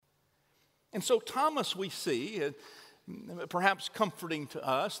And so Thomas we see, perhaps comforting to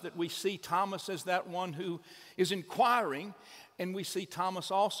us, that we see Thomas as that one who is inquiring, and we see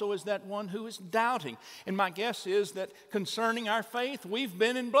Thomas also as that one who is doubting. And my guess is that concerning our faith, we've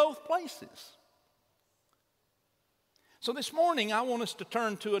been in both places. So this morning, I want us to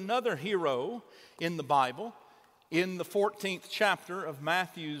turn to another hero in the Bible, in the 14th chapter of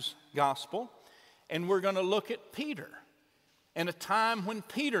Matthew's Gospel, and we're going to look at Peter, and a time when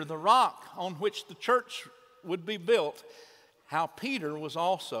Peter, the rock on which the church would be built, how Peter was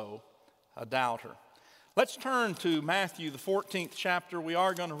also a doubter. Let's turn to Matthew, the 14th chapter. We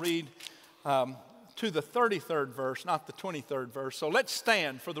are going to read to the 33rd verse, not the 23rd verse. So let's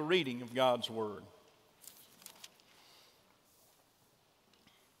stand for the reading of God's Word.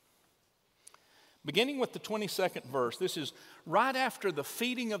 Beginning with the 22nd verse, this is right after the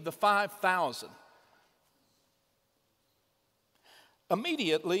feeding of the 5,000.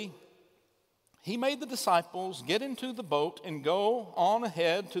 Immediately, he made the disciples get into the boat and go on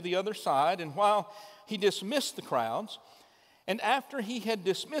ahead to the other side. And while he dismissed the crowds, and after he had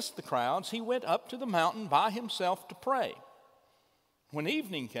dismissed the crowds, he went up to the mountain by himself to pray. When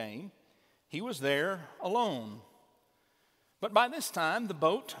evening came, he was there alone. But by this time, the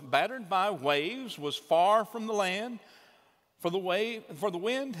boat, battered by waves, was far from the land, for the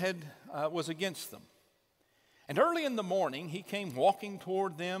wind was against them. And early in the morning, he came walking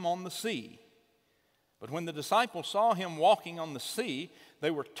toward them on the sea. But when the disciples saw him walking on the sea, they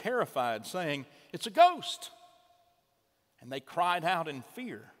were terrified, saying, "It's a ghost!" And they cried out in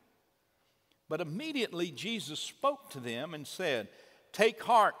fear. But immediately Jesus spoke to them and said, "Take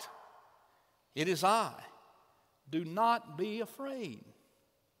heart, it is I. Do not be afraid."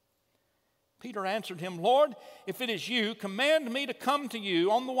 Peter answered him, "Lord, if it is you, command me to come to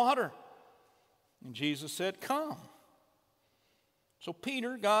you on the water." And Jesus said, "Come." So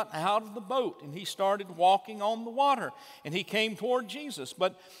Peter got out of the boat and he started walking on the water, and he came toward Jesus.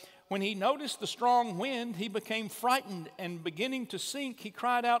 But when he noticed the strong wind, he became frightened, and beginning to sink, he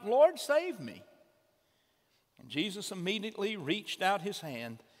cried out, "Lord, save me." And Jesus immediately reached out his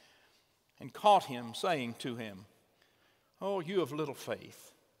hand and caught him, saying to him, "Oh, you of little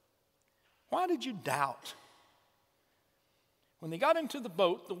faith, why did you doubt?" When they got into the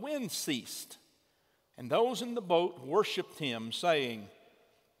boat, the wind ceased, and those in the boat worshiped him, saying,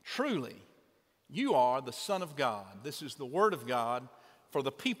 "Truly, you are the Son of God." This is the word of God for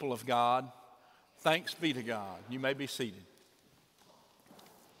the people of God. Thanks be to God. You may be seated.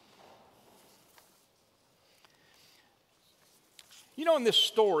 You know, in this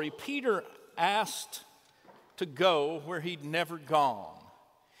story, Peter asked to go where he'd never gone.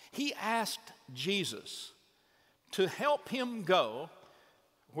 He asked Jesus to help him go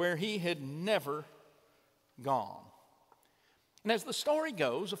where he had never gone. And as the story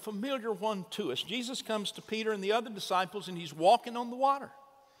goes, a familiar one to us, Jesus comes to Peter and the other disciples, and he's walking on the water.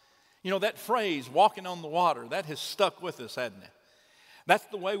 You know, that phrase, walking on the water, that has stuck with us, hasn't it? That's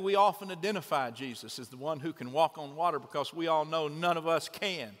the way we often identify Jesus, as the one who can walk on water, because we all know none of us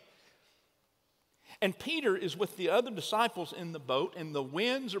can. And Peter is with the other disciples in the boat, and the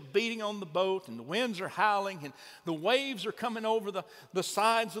winds are beating on the boat, and the winds are howling, and the waves are coming over the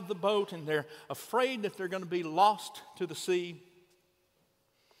sides of the boat, and they're afraid that they're going to be lost to the sea.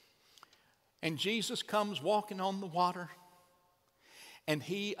 And Jesus comes walking on the water, and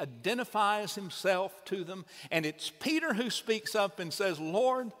he identifies himself to them, and it's Peter who speaks up and says,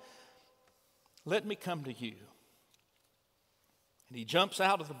 "Lord, let me come to you." And he jumps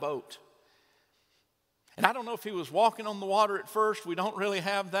out of the boat. And I don't know if he was walking on the water at first. We don't really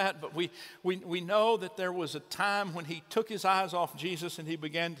have that, but we know that there was a time when he took his eyes off Jesus and he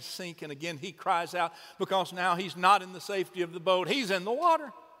began to sink. And again, he cries out, because now he's not in the safety of the boat. He's in the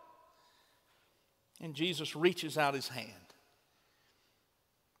water. And Jesus reaches out his hand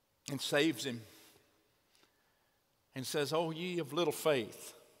and saves him and says, "Oh, ye of little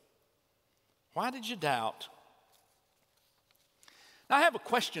faith, why did you doubt?" Now, I have a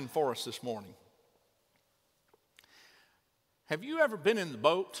question for us this morning. Have you ever been in the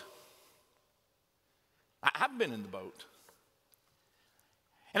boat? I've been in the boat.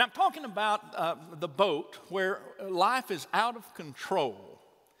 And I'm talking about the boat where life is out of control,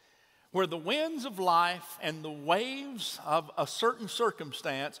 where the winds of life and the waves of a certain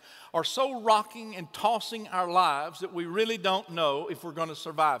circumstance are so rocking and tossing our lives that we really don't know if we're going to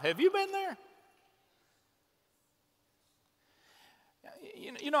survive. Have you been there?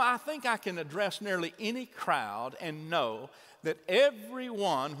 You know, I think I can address nearly any crowd and know that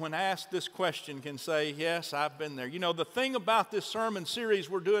everyone, when asked this question, can say, "Yes, I've been there." You know, the thing about this sermon series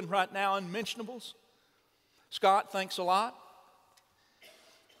we're doing right now, Unmentionables, Scott, thanks a lot.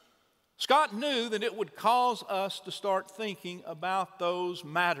 Scott knew that it would cause us to start thinking about those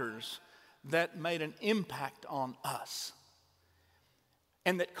matters that made an impact on us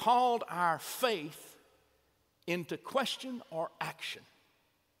and that called our faith into question or action.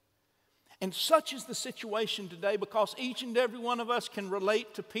 And such is the situation today, because each and every one of us can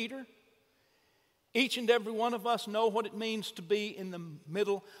relate to Peter. Each and every one of us know what it means to be in the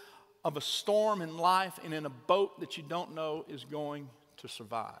middle of a storm in life and in a boat that you don't know is going to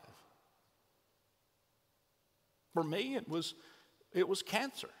survive. For me, it was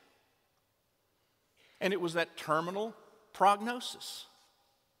cancer. And it was that terminal prognosis.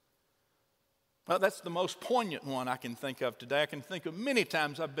 Well, that's the most poignant one I can think of today. I can think of many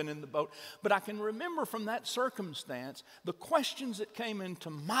times I've been in the boat, but I can remember from that circumstance the questions that came into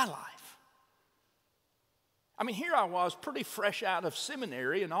my life. I mean, here I was pretty fresh out of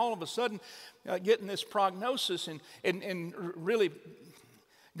seminary, and all of a sudden getting this prognosis and really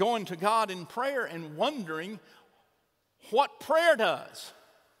going to God in prayer and wondering what prayer does.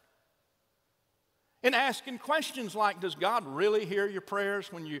 And asking questions like, does God really hear your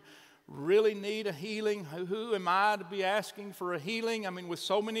prayers when you really need a healing? Who am I to be asking for a healing? I mean, with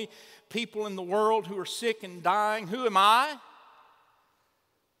so many people in the world who are sick and dying, who am I?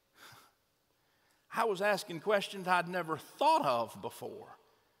 I was asking questions I'd never thought of before.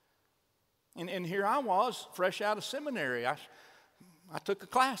 And here I was, fresh out of seminary. I took a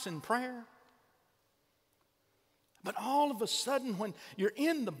class in prayer. But all of a sudden, when you're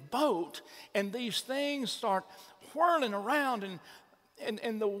in the boat and these things start whirling around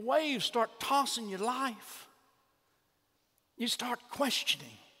and the waves start tossing your life, you start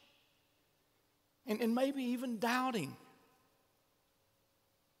questioning and maybe even doubting.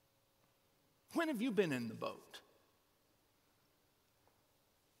 When have you been in the boat?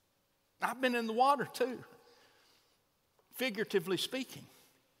 I've been in the water too, figuratively speaking.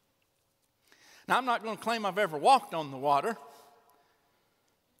 Now, I'm not going to claim I've ever walked on the water,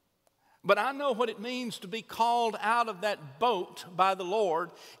 but I know what it means to be called out of that boat by the Lord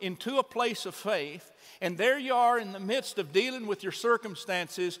into a place of faith, and there you are in the midst of dealing with your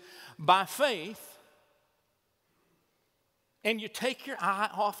circumstances by faith, and you take your eye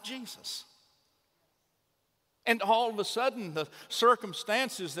off Jesus. And all of a sudden, the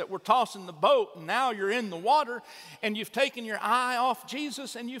circumstances that were tossing the boat, and now you're in the water, and you've taken your eye off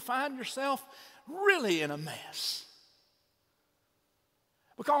Jesus, and you find yourself really in a mess.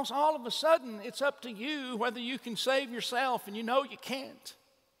 Because all of a sudden, it's up to you whether you can save yourself, and you know you can't.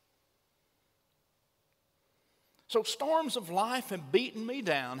 So storms of life have beaten me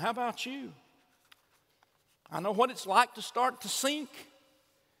down. How about you? I know what it's like to start to sink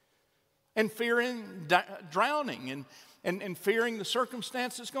and fearing drowning and fearing the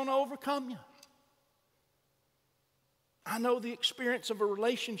circumstance that's going to overcome you. I know the experience of a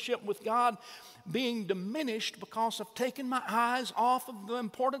relationship with God being diminished because I've taken my eyes off of the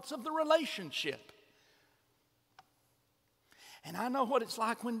importance of the relationship. And I know what it's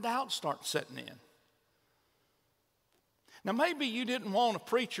like when doubt starts setting in. Now, maybe you didn't want a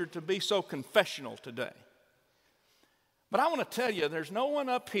preacher to be so confessional today. But I want to tell you, there's no one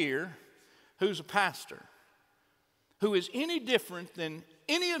up here who's a pastor who is any different than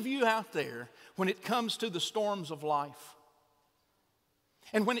any of you out there when it comes to the storms of life.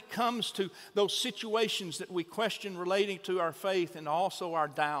 And when it comes to those situations that we question relating to our faith and also our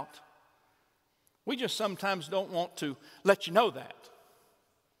doubt. We just sometimes don't want to let you know that.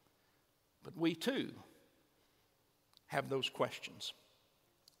 But we too have those questions.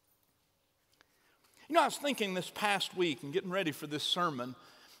 You know, I was thinking this past week and getting ready for this sermon,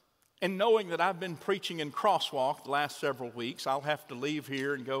 and knowing that I've been preaching in Crosswalk the last several weeks. I'll have to leave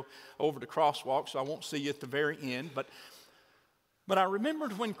here and go over to Crosswalk, so I won't see you at the very end. But I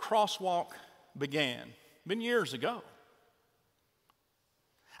remembered when Crosswalk began, been years ago.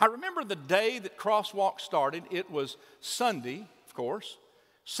 I remember the day that Crosswalk started. It was Sunday, of course,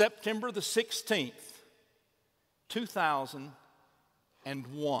 September the 16th,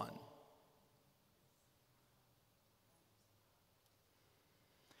 2001.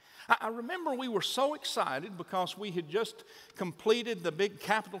 I remember we were so excited because we had just completed the big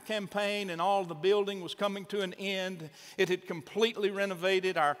capital campaign and all the building was coming to an end. It had completely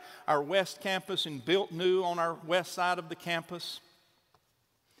renovated our west campus and built new on our west side of the campus.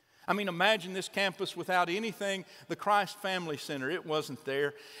 I mean, imagine this campus without anything, the Christ Family Center, it wasn't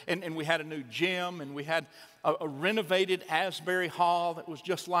there. And we had a new gym, and we had a renovated Asbury Hall that was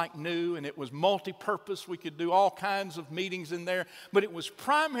just like new, and it was multi-purpose. We could do all kinds of meetings in there, but it was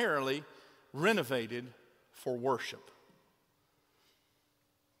primarily renovated for worship.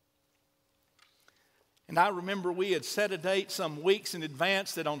 And I remember we had set a date some weeks in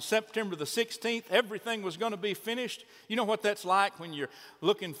advance that on September the 16th, everything was going to be finished. You know what that's like when you're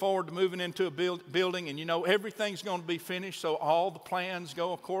looking forward to moving into a building and you know everything's going to be finished, so all the plans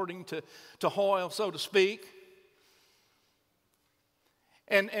go according to Hoyle, so to speak.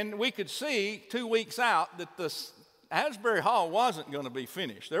 And we could see 2 weeks out that the Asbury Hall wasn't going to be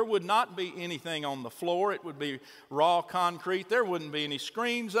finished. There would not be anything on the floor. It would be raw concrete. There wouldn't be any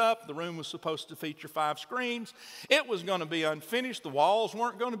screens up. The room was supposed to feature 5 screens. It was going to be unfinished. The walls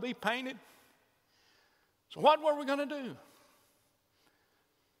weren't going to be painted. So what were we going to do?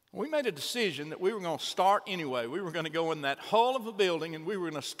 We made a decision that we were going to start anyway. We were going to go in that hull of a building and we were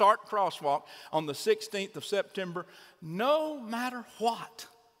going to start Crosswalk on the 16th of September, no matter what.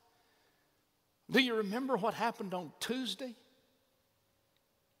 Do you remember what happened on Tuesday?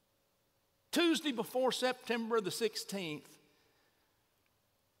 Tuesday before September the 16th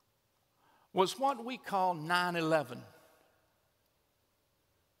was what we call 9/11.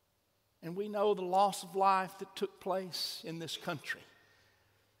 And we know the loss of life that took place in this country.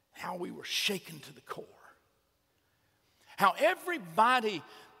 How we were shaken to the core. How everybody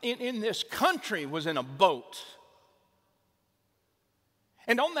in this country was in a boat.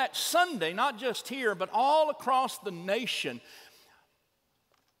 And on that Sunday, not just here, but all across the nation,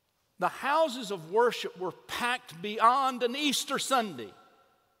 the houses of worship were packed beyond an Easter Sunday.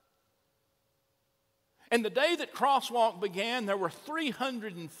 And the day that Crosswalk began, there were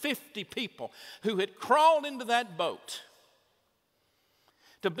 350 people who had crawled into that boat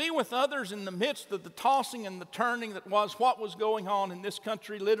to be with others in the midst of the tossing and the turning that was what was going on in this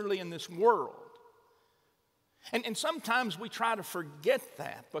country, literally in this world. And sometimes we try to forget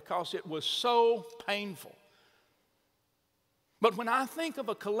that because it was so painful. But when I think of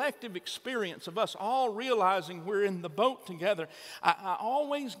a collective experience of us all realizing we're in the boat together, I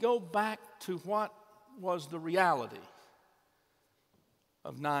always go back to what was the reality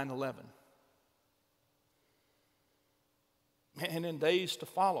of 9/11. And in days to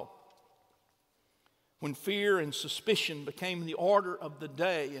follow, when fear and suspicion became the order of the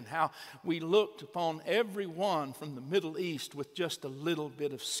day and how we looked upon everyone from the Middle East with just a little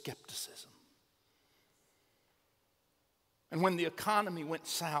bit of skepticism. And when the economy went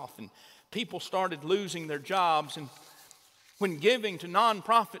south and people started losing their jobs, and when giving to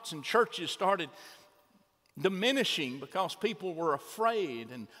nonprofits and churches started diminishing because people were afraid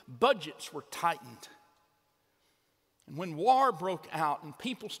and budgets were tightened. And when war broke out and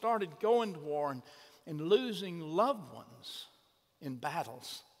people started going to war and losing loved ones in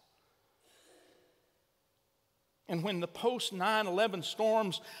battles. And when the post-9/11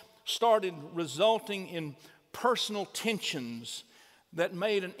 storms started resulting in personal tensions that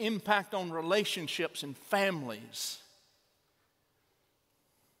made an impact on relationships and families.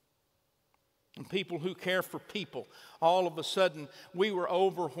 And people who care for people, all of a sudden we were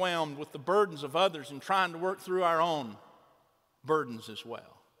overwhelmed with the burdens of others and trying to work through our own burdens as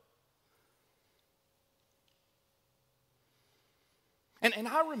well. And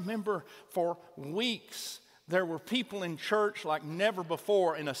I remember for weeks there were people in church like never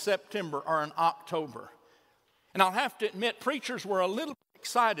before in a September or an October. And I'll have to admit, preachers were a little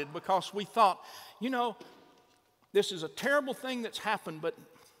excited because we thought, you know, this is a terrible thing that's happened, but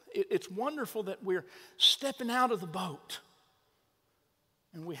it's wonderful that we're stepping out of the boat.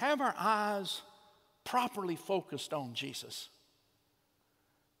 And we have our eyes properly focused on Jesus.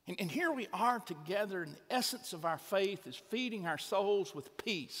 And here we are together, and the essence of our faith is feeding our souls with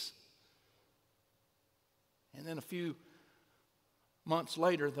peace. And then a few months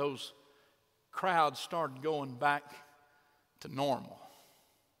later, those crowds started going back to normal.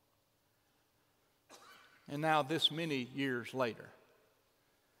 And now this many years later,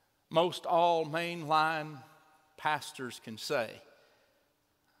 most all mainline pastors can say,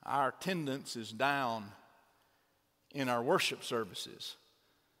 our attendance is down in our worship services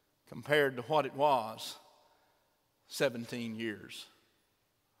compared to what it was 17 years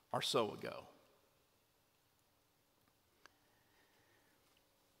or so ago.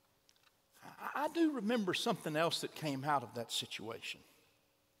 I do remember something else that came out of that situation.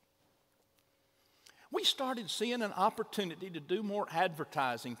 We started seeing an opportunity to do more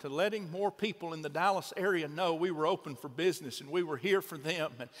advertising, to letting more people in the Dallas area know we were open for business and we were here for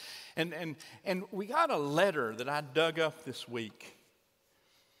them. And we got a letter that I dug up this week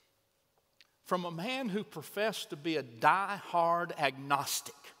from a man who professed to be a die-hard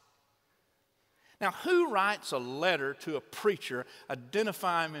agnostic. Now, who writes a letter to a preacher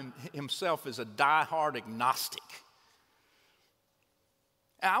identifying himself as a die-hard agnostic?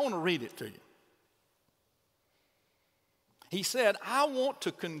 And I want to read it to you. He said, I want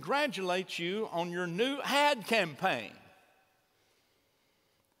to congratulate you on your new ad campaign.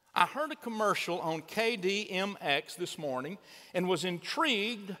 I heard a commercial on KDMX this morning and was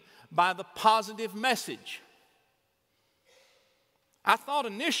intrigued by the positive message. I thought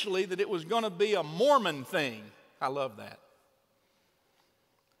initially that it was going to be a Mormon thing. I love that.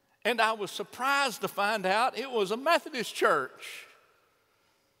 And I was surprised to find out it was a Methodist church.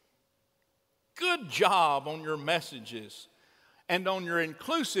 Good job on your messages and on your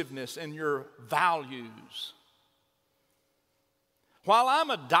inclusiveness and your values. While I'm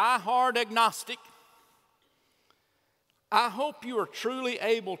a die-hard agnostic, I hope you are truly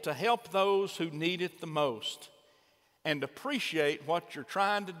able to help those who need it the most and appreciate what you're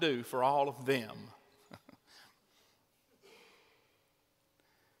trying to do for all of them.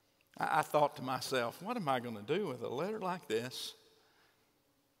 I thought to myself, what am I going to do with a letter like this?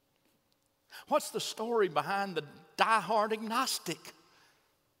 What's the story behind the die-hard agnostic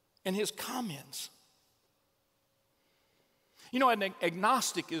and his comments? You know, an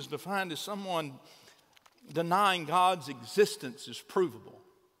agnostic is defined as someone denying God's existence is provable.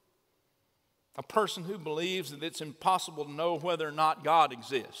 A person who believes that it's impossible to know whether or not God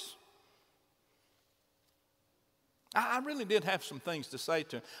exists. I really did have some things to say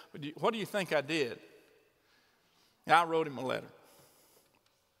to him. What do you think I did? I wrote him a letter.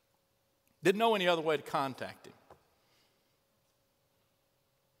 Didn't know any other way to contact him.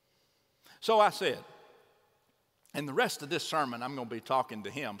 So I said, and the rest of this sermon I'm going to be talking to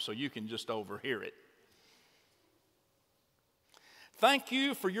him so you can just overhear it. Thank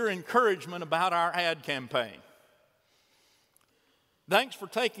you for your encouragement about our ad campaign. Thanks for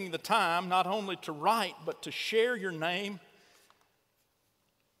taking the time not only to write, but to share your name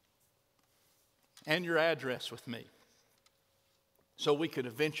and your address with me so we could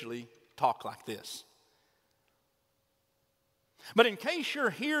eventually talk like this. But in case you're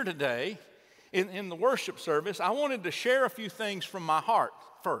here today in the worship service, I wanted to share a few things from my heart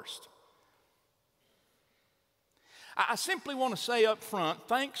first. I simply want to say up front,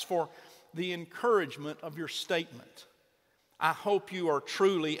 thanks for the encouragement of your statement. I hope you are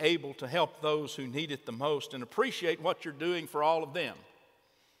truly able to help those who need it the most and appreciate what you're doing for all of them.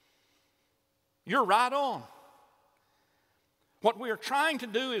 You're right on. What we are trying to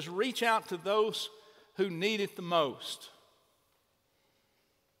do is reach out to those who need it the most.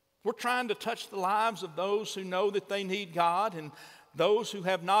 We're trying to touch the lives of those who know that they need God and those who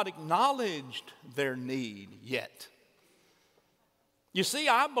have not acknowledged their need yet. You see,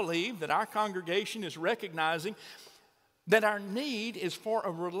 I believe that our congregation is recognizing that our need is for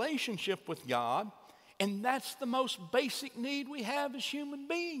a relationship with God, and that's the most basic need we have as human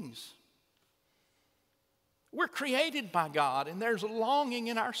beings. We're created by God, and there's a longing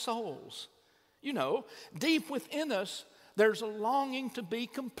in our souls. You know, deep within us, there's a longing to be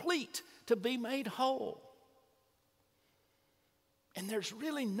complete, to be made whole. And there's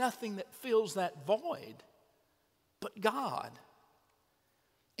really nothing that fills that void but God.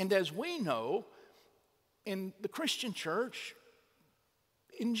 And as we know, in the Christian church,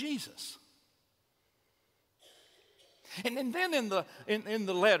 in Jesus. And then in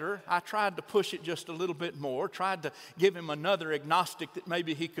the letter, I tried to push it just a little bit more, tried to give him another agnostic that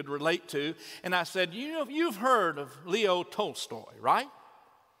maybe he could relate to. And I said, you know, you've heard of Leo Tolstoy, right?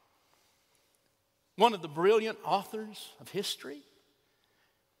 One of the brilliant authors of history,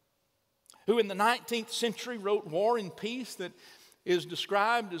 who in the 19th century wrote War and Peace that is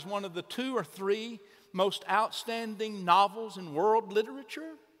described as one of the 2 or 3 most outstanding novels in world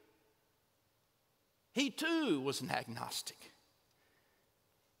literature. He too was an agnostic.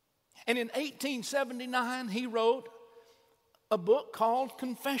 And in 1879, he wrote a book called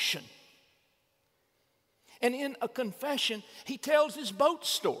Confession. And in a confession, he tells his boat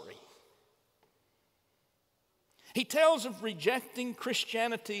story. He tells of rejecting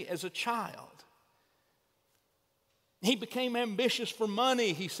Christianity as a child. He became ambitious for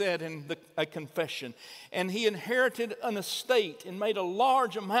money, he said in a confession. And he inherited an estate and made a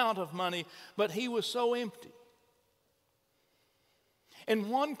large amount of money, but he was so empty. And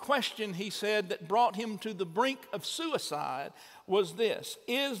one question, he said, that brought him to the brink of suicide was this: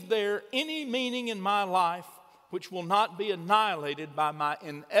 is there any meaning in my life which will not be annihilated by my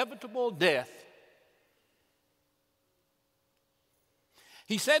inevitable death?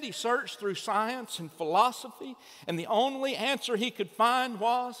 He said he searched through science and philosophy, and the only answer he could find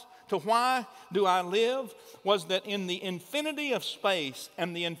to why do I live was that in the infinity of space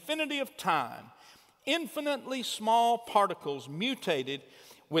and the infinity of time, infinitely small particles mutated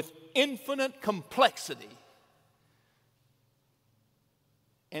with infinite complexity.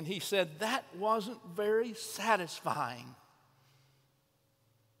 And he said that wasn't very satisfying.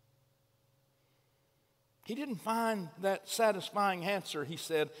 He didn't find that satisfying answer, he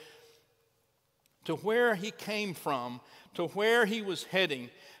said, to where he came from, to where he was heading,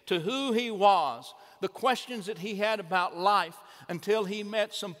 to who he was, the questions that he had about life, until he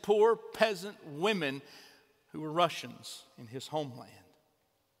met some poor peasant women who were Russians in his homeland.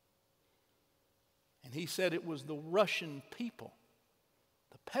 And he said it was the Russian people,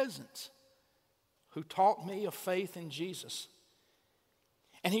 the peasants, who taught me of faith in Jesus.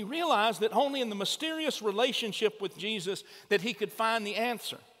 And he realized that only in the mysterious relationship with Jesus that he could find the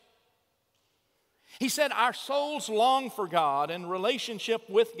answer. He said our souls long for God and relationship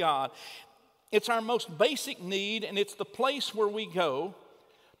with God. It's our most basic need, and it's the place where we go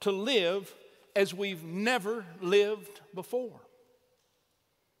to live as we've never lived before.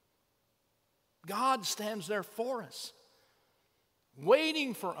 God stands there for us,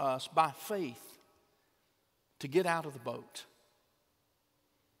 waiting for us by faith to get out of the boat.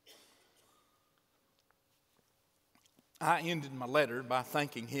 I ended my letter by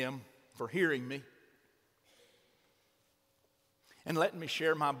thanking him for hearing me and letting me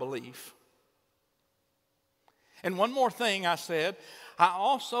share my belief. And one more thing I said, I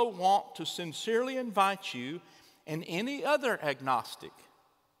also want to sincerely invite you and any other agnostic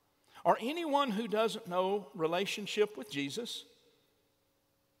or anyone who doesn't know relationship with Jesus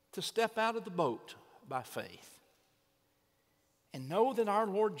to step out of the boat by faith and know that our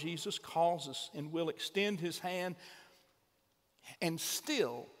Lord Jesus calls us and will extend his hand, and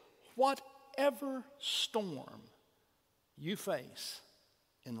still, whatever storm you face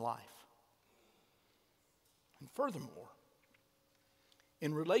in life. And furthermore,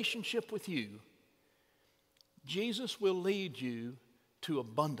 in relationship with you, Jesus will lead you to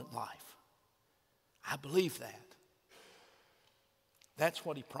abundant life. I believe that. That's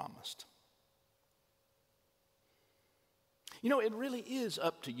what he promised. You know, it really is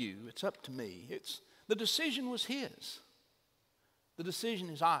up to you. It's up to me. The decision was his. The decision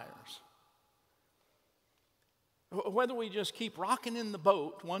is ours. Whether we just keep rocking in the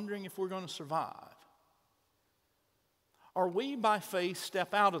boat, wondering if we're going to survive, or we by faith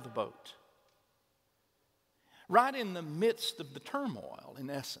step out of the boat, right in the midst of the turmoil,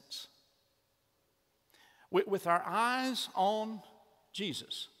 in essence, with our eyes on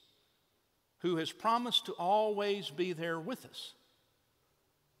Jesus, who has promised to always be there with us,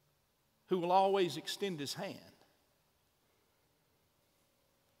 who will always extend his hand.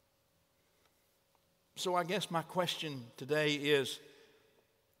 So I guess my question today is,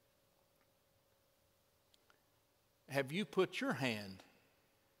 have you put your hand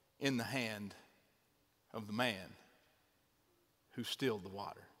in the hand of the man who stilled the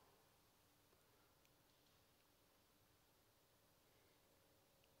water?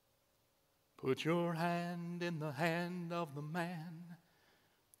 Put your hand in the hand of the man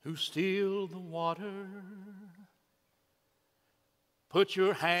who stilled the water. Put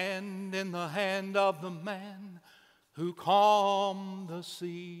your hand in the hand of the man who calmed the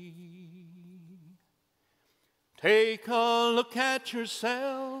sea. Take a look at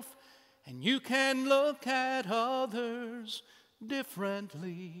yourself, and you can look at others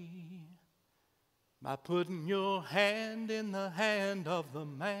differently by putting your hand in the hand of the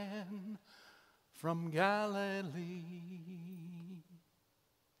man from Galilee.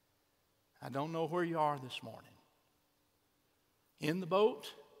 I don't know where you are this morning. In the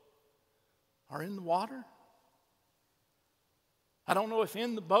boat or in the water? I don't know if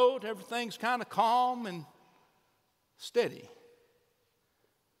in the boat everything's kind of calm and steady,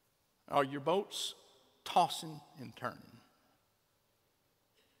 or your boat's tossing and turning.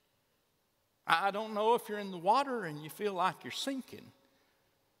 I don't know if you're in the water and you feel like you're sinking.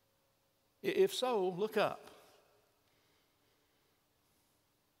 If so, look up.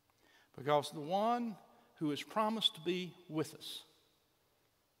 Because the one who has promised to be with us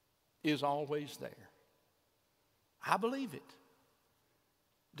is always there. I believe it.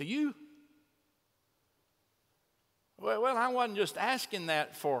 Do you? Well, I wasn't just asking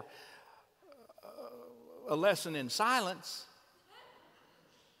that for a lesson in silence.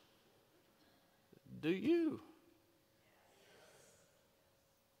 Do you?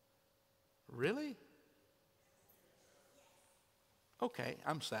 Really? Okay,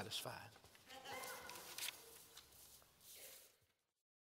 I'm satisfied.